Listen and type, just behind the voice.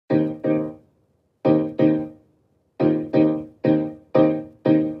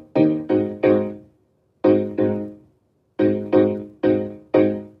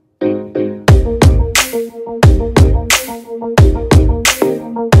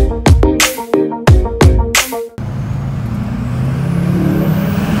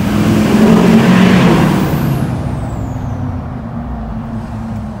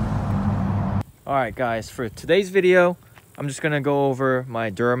Alright guys, for today's video, I'm just going to go over my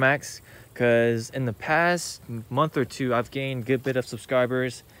Duramax because in the past month or two, I've gained a good bit of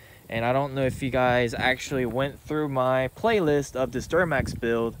subscribers. And I don't know if you guys actually went through my playlist of this Duramax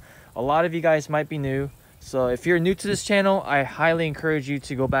build. A lot of you guys might be new. So if you're new to this channel, I highly encourage you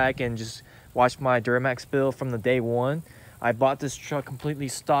to go back and just watch my Duramax build from the day one. I bought this truck completely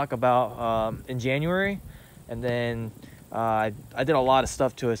stock about in January. And then I did a lot of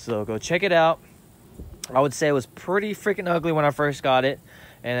stuff to it, so go check it out. I would say it was pretty freaking ugly when I first got it.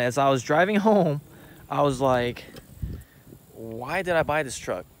 And as I was driving home, I was like, why did I buy this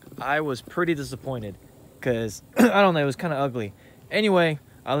truck? I was pretty disappointed because, I don't know, it was kind of ugly. Anyway,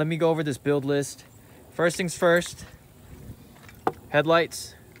 let me go over this build list. First things first,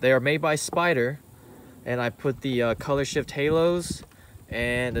 headlights. They are made by Spider. And I put the color shift halos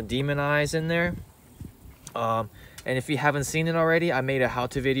and the demon eyes in there. And if you haven't seen it already, I made a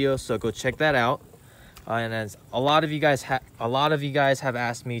how-to video, so go check that out. And as a lot of you guys have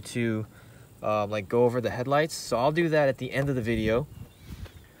asked me to like go over the headlights, so I'll do that at the end of the video.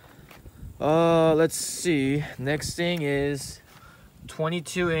 Let's see. Next thing is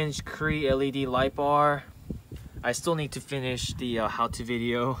 22-inch Cree LED light bar. I still need to finish the how-to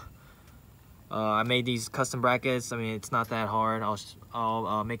video. I made these custom brackets. I mean, it's not that hard.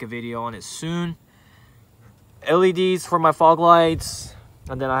 I'll make a video on it soon. LEDs for my fog lights,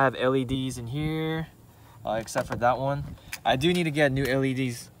 and then I have LEDs in here, except for that one. I do need to get new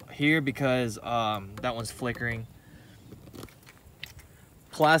LEDs here because that one's flickering.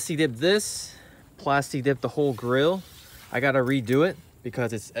 Plastic dip this, plastic dip the whole grill. I gotta redo it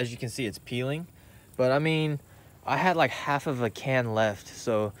because it's, as you can see, it's peeling. But I mean, I had like half of a can left,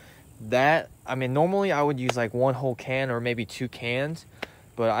 so that, I mean, normally I would use like one whole can or maybe 2 cans,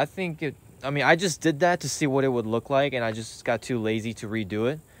 but I think it, I mean, I just did that to see what it would look like, and I just got too lazy to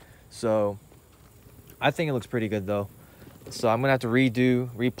redo it. So I think it looks pretty good though. So I'm gonna have to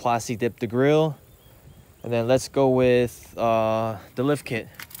re-plastic dip the grill. And then let's go with the lift kit.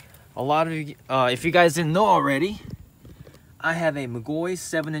 A lot of you, if you guys didn't know already, I have a McGaughys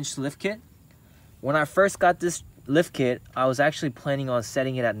 7-inch lift kit. When I first got this lift kit, I was actually planning on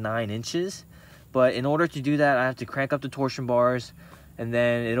setting it at 9 inches. But in order to do that, I have to crank up the torsion bars, and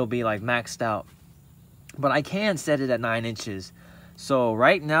then it'll be like maxed out. But I can set it at 9 inches. So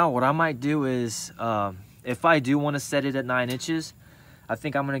right now, what I might do is, if I do want to set it at 9 inches, I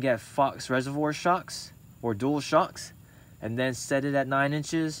think I'm gonna get Fox reservoir shocks or dual shocks, and then set it at 9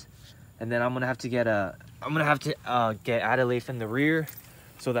 inches. And then I'm gonna have to get get added leaf in the rear,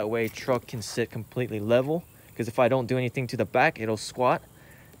 so that way truck can sit completely level. Because if I don't do anything to the back, it'll squat,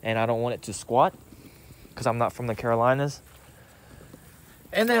 and I don't want it to squat because I'm not from the Carolinas.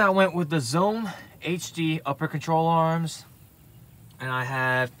 And then I went with the Zone HD upper control arms, and I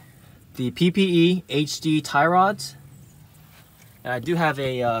have the PPE HD tie rods, and I do have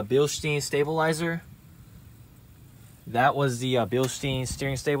a Bilstein stabilizer. That was the Bilstein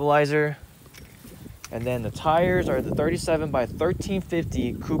steering stabilizer. And then the tires are the 37 by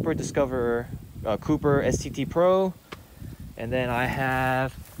 1350 Cooper Discoverer Cooper STT PRO. And then I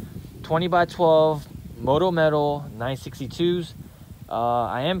have 20 by 12 Moto Metal 962s.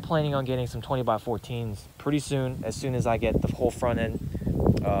 I am planning on getting some 20 by 14s pretty soon, as soon as I get the whole front end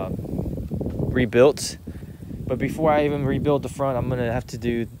rebuilt. But before I even rebuild the front, I'm gonna have to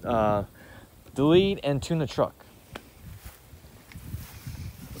do delete and tune the truck.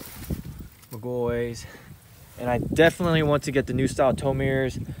 McGaughys. And I definitely want to get the new style tow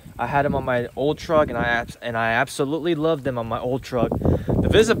mirrors. I had them on my old truck, and I absolutely loved them on my old truck. The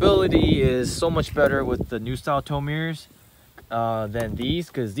visibility is so much better with the new style tow mirrors than these,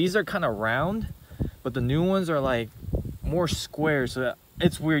 because these are kind of round, but the new ones are like more square, so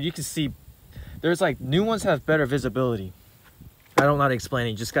it's weird. You can see there's like new ones have better visibility. I don't know how to explain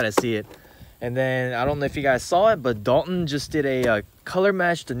it, you just gotta see it. And then I don't know if you guys saw it, but Dalton just did a color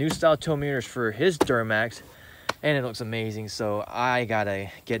match the new style tow mirrors for his Duramax, and it looks amazing. So I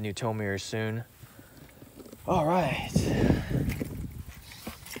gotta get new tow mirrors soon. All right.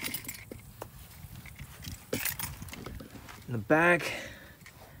 In the back,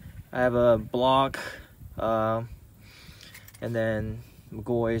 I have a block, and then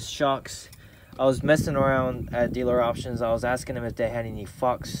McGaughys shocks. I was messing around at Dealer Options. I was asking them if they had any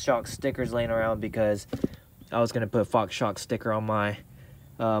Fox shock stickers laying around, because I was gonna put a Fox shock sticker on my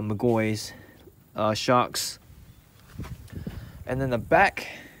McGaughys shocks. And then the back,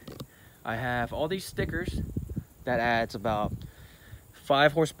 I have all these stickers that adds about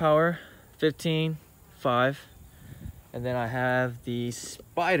 5 horsepower, 15, 5. And then I have the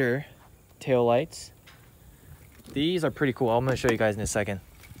Spider tail lights. These are pretty cool. I'm going to show you guys in a second.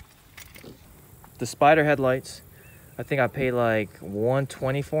 the spider headlights. I think I paid like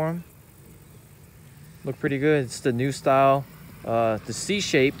 $120 for them. Look pretty good. It's the new style, the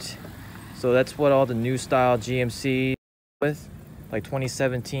C-shaped. So that's what all the new style GMC with, like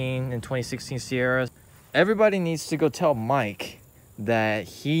 2017 and 2016 Sierras. Everybody needs to go tell Mike that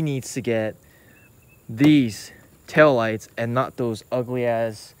he needs to get these taillights and not those ugly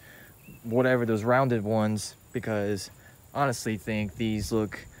ass, whatever, those rounded ones, because honestly think these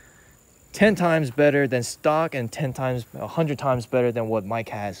look 10 times better than stock and 100 times better than what Mike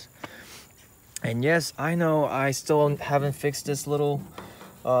has. And yes, I know I still haven't fixed this little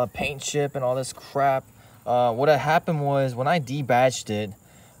paint chip and all this crap. What had happened was when I debadged it,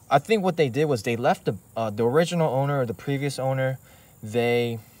 I think what they did was they left the original owner or the previous owner,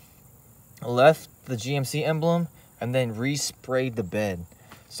 they left the GMC emblem and then resprayed the bed.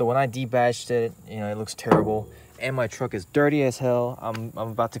 So when I debadged it, you know, it looks terrible. And my truck is dirty as hell. I'm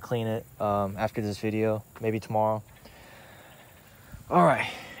about to clean it after this video, maybe tomorrow. All right,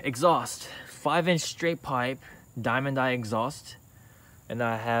 exhaust. 5-inch straight pipe, diamond eye exhaust. And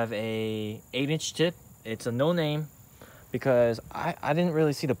I have a 8-inch tip. It's a no name because I didn't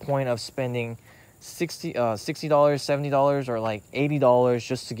really see the point of spending $60, $70, or like $80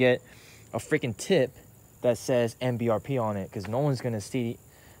 just to get a freaking tip that says MBRP on it, because no one's gonna see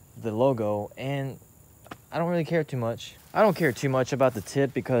the logo, and I don't really care too much. I don't care too much about the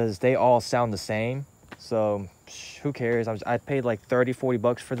tip because they all sound the same, so who cares? I paid like 30-40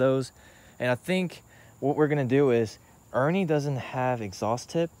 bucks for those. And I think what we're gonna do is, Ernie doesn't have exhaust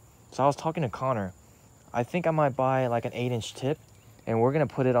tip, so I was talking to Connor. I think I might buy like an 8-inch tip, and we're gonna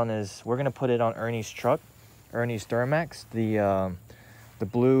put it on Ernie's truck, Ernie's Duramax, the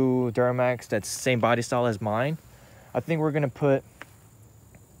blue Duramax that's the same body style as mine. I think we're gonna put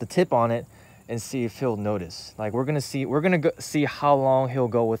the tip on it and see if he'll notice. Like we're gonna see how long he'll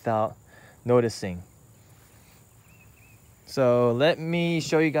go without noticing. So let me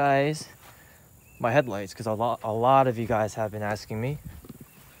show you guys my headlights, because a lot of you guys have been asking me.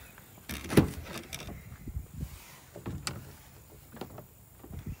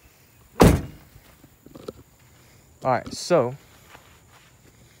 All right, so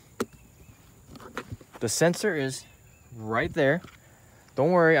the sensor is right there.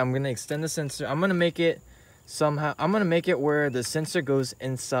 Don't worry, I'm gonna extend the sensor. I'm gonna make it where the sensor goes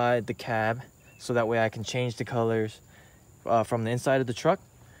inside the cab, so that way I can change the colors from the inside of the truck.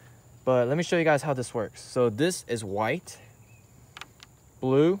 But let me show you guys how this works. So this is white,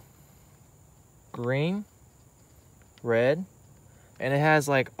 blue, green, red, and it has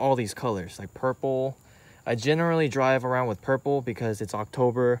like all these colors, like purple. I generally drive around with purple because it's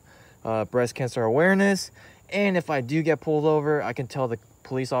October, breast cancer awareness. And if I do get pulled over, I can tell the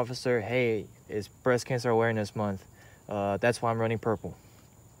police officer, hey, it's breast cancer awareness month. That's why I'm running purple.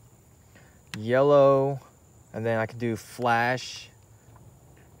 Yellow, and then I can do flash.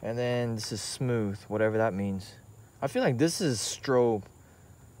 And then this is smooth, whatever that means. I feel like this is strobe,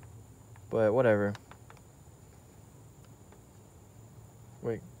 but whatever.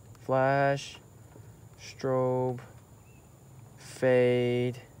 Wait, flash, strobe,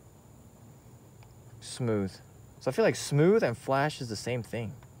 fade, smooth. So I feel like smooth and flash is the same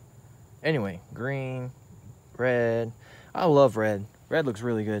thing. Anyway, green, red. I love red. Red looks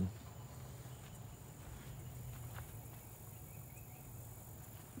really good.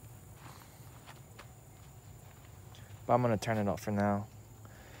 But I'm gonna turn it off for now.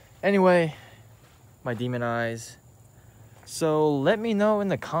 Anyway, my demon eyes. So let me know in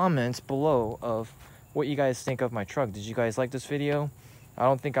the comments below of what you guys think of my truck. Did you guys like this video? I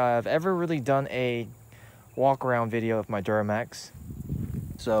don't think I've ever really done a walk around video of my Duramax.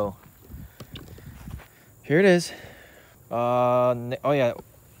 So here it is. Oh yeah,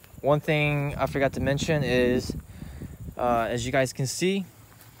 one thing I forgot to mention is, as you guys can see,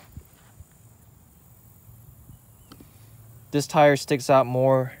 this tire sticks out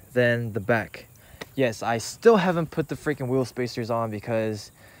more than the back. Yes, I still haven't put the freaking wheel spacers on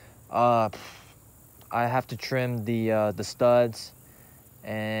because I have to trim the studs,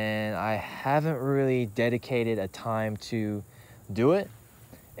 and I haven't really dedicated a time to do it.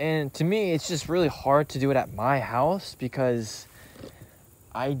 And to me, it's just really hard to do it at my house because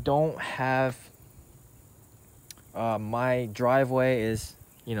I don't have my driveway is,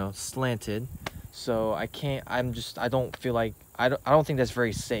 you know, slanted, so I can't. I don't feel like I don't think that's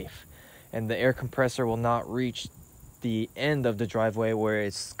very safe, and the air compressor will not reach the end of the driveway where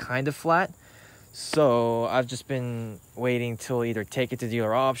it's kind of flat. So I've just been waiting till either take it to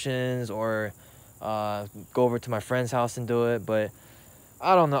dealer options or go over to my friend's house and do it. But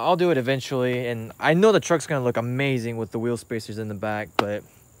I don't know, I'll do it eventually. And I know the truck's gonna look amazing with the wheel spacers in the back, but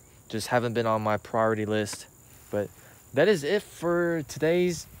just haven't been on my priority list. But that is it for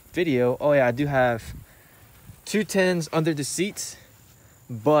today's video. Oh yeah, I do have 2 tins under the seats,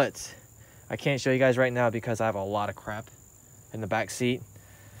 but I can't show you guys right now because I have a lot of crap in the back seat.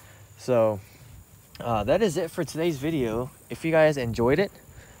 So that is it for today's video. If you guys enjoyed it,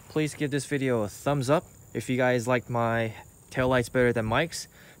 please give this video a thumbs up. If you guys liked my taillights better than Mike's,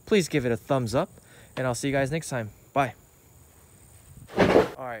 please give it a thumbs up, and I'll see you guys next time. Bye.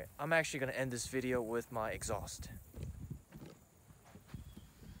 All right, I'm actually gonna end this video with my exhaust.